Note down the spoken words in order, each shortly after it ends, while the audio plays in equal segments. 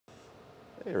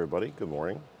Hey everybody, good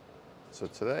morning. So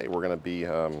today we're going to be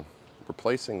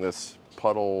replacing this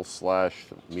puddle slash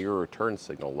mirror turn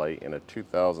signal light in a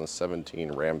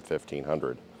 2017 Ram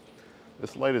 1500.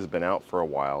 This light has been out for a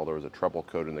while. There was a trouble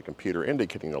code in the computer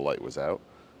indicating the light was out,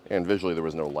 and visually there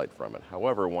was no light from it.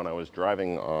 However, when I was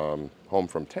driving home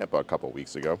from Tampa a couple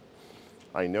weeks ago,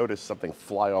 I noticed something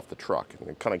fly off the truck, and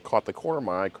it kind of caught the corner of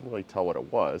my eye. I couldn't really tell what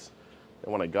it was.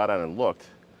 And when I got out and looked,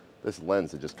 this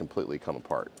lens had just completely come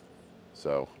apart.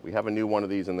 So we have a new one of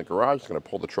these in the garage. I'm going to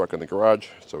pull the truck in the garage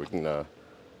so we can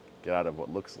get out of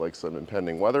what looks like some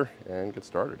impending weather and get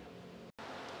started.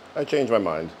 I changed my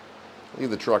mind. Leave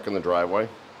the truck in the driveway.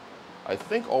 I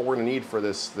think all we're going to need for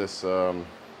this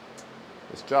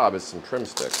job is some trim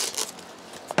sticks.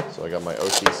 So I got my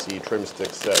OTC trim stick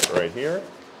set right here,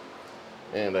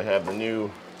 and I have the new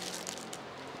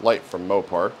light from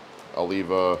Mopar. I'll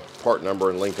leave a part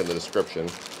number and link in the description.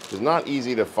 It's not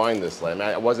easy to find this light.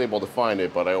 I was able to find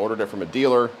it, but I ordered it from a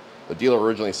dealer. The dealer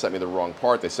originally sent me the wrong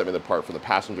part. They sent me the part for the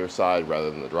passenger side rather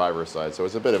than the driver's side, so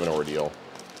it's a bit of an ordeal.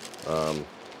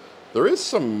 There are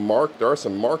some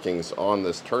markings on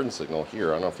this turn signal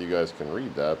here. I don't know if you guys can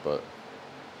read that, but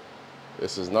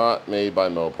this is not made by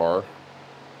Mopar.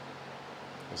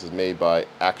 This is made by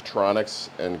Actronics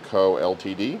 & Co.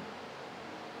 Ltd.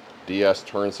 DS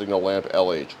turn signal lamp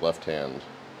LH, left hand.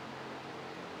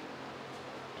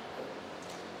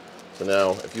 So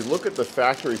now, if you look at the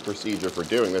factory procedure for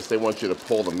doing this, they want you to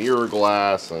pull the mirror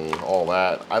glass and all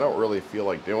that. I don't really feel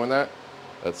like doing that.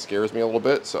 That scares me a little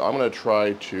bit. So I'm going to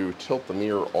try to tilt the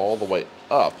mirror all the way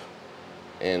up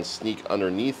and sneak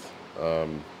underneath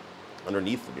the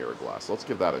mirror glass. Let's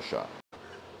give that a shot.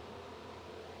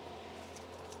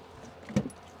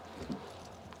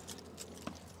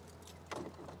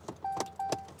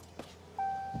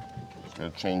 Just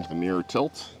going to change the mirror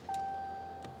tilt.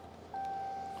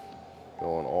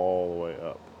 Going all the way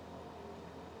up.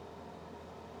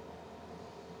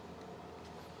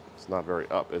 It's not very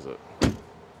up, is it?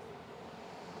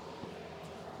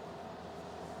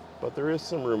 But there is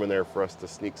some room in there for us to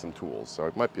sneak some tools, so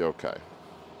it might be okay.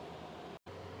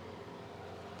 I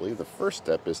believe the first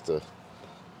step is to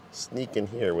sneak in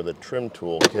here with a trim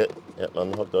tool kit and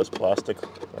unhook those plastic.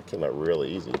 That came out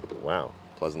really easy. Wow,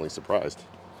 pleasantly surprised.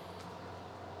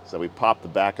 So we pop the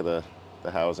back of the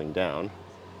housing down.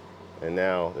 And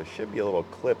now there should be a little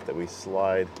clip that we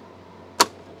slide.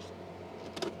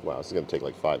 Wow, this is going to take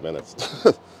like 5 minutes.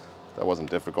 That wasn't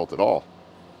difficult at all.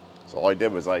 So all I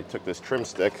did was I took this trim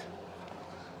stick,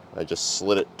 I just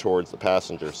slid it towards the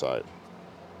passenger side.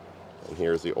 And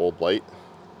here's the old light,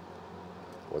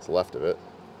 what's left of it.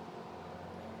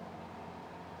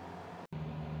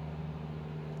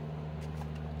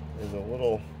 There's a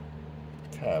little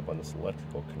tab on this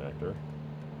electrical connector.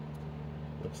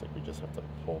 Looks like we just have to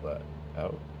pull that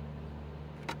out.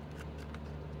 You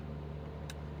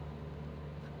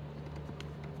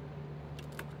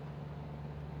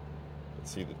can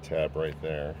see the tab right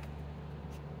there.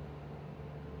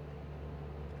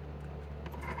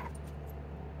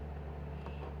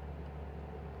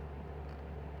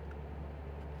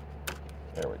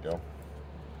 There we go.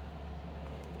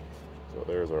 So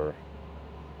there's our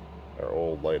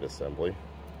old light assembly.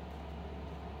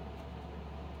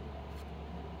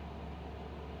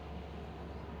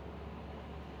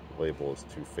 Label is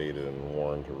too faded and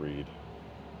worn to read.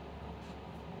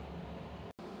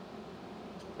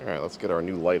 Alright, let's get our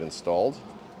new light installed.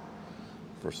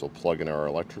 First we'll plug in our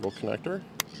electrical connector.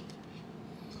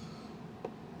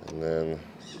 And then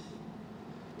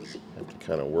have to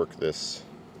kind of work this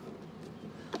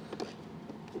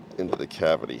into the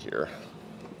cavity here.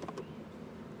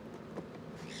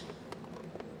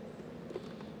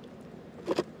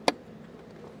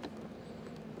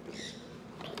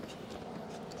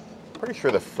 Pretty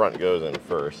sure the front goes in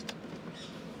first.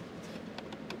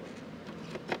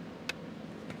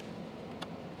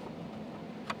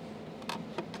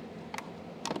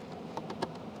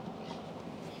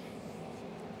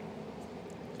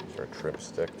 Use our trim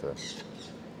stick to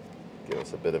give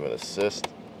us a bit of an assist.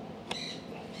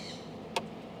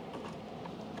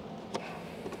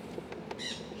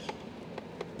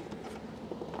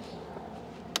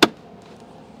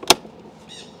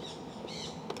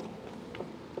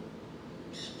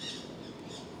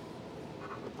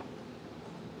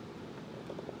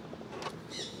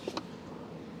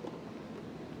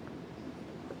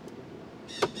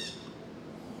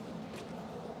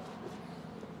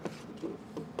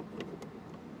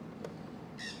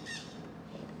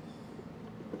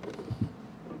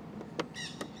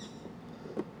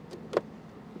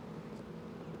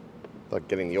 Thought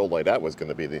getting the old light out was going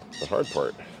to be the hard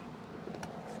part.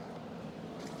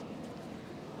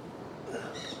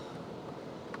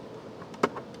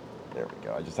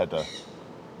 go. I just had to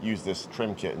use this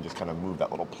trim kit and just kind of move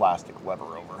that little plastic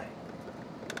lever over.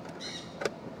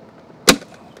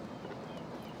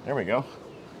 There we go.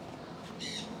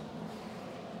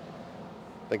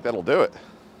 I think that'll do it.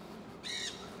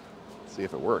 Let's see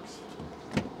if it works.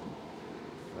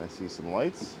 I see some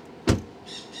lights.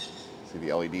 See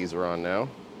the LEDs are on now.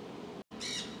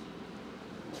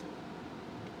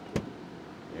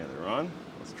 Yeah, they're on.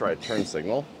 Let's try a turn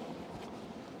signal.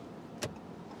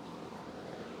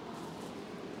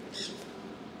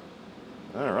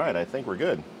 All right, I think we're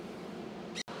good.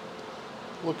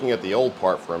 Looking at the old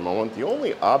part for a moment, the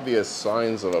only obvious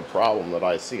signs of a problem that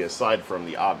I see, aside from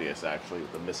the obvious actually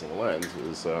with the missing lens,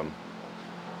 is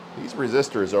these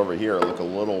resistors over here look a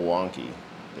little wonky.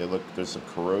 There's some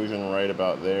corrosion right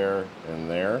about there and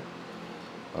there.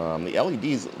 The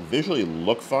LEDs visually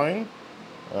look fine.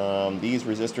 These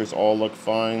resistors all look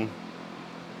fine.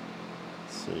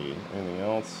 Let's see, anything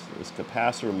else? This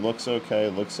capacitor looks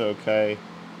okay.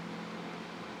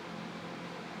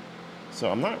 So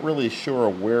I'm not really sure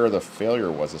where the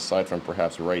failure was, aside from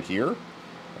perhaps right here.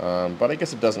 But I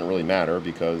guess it doesn't really matter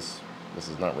because this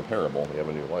is not repairable. We have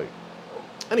a new light.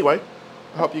 Anyway,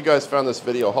 I hope you guys found this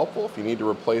video helpful. If you need to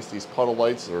replace these puddle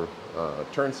lights or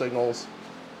turn signals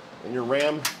in your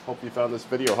Ram, hope you found this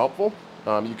video helpful.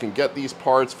 You can get these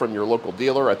parts from your local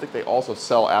dealer. I think they also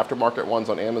sell aftermarket ones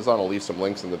on Amazon. I'll leave some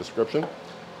links in the description.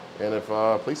 And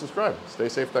please subscribe. Stay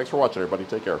safe. Thanks for watching, everybody.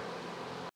 Take care.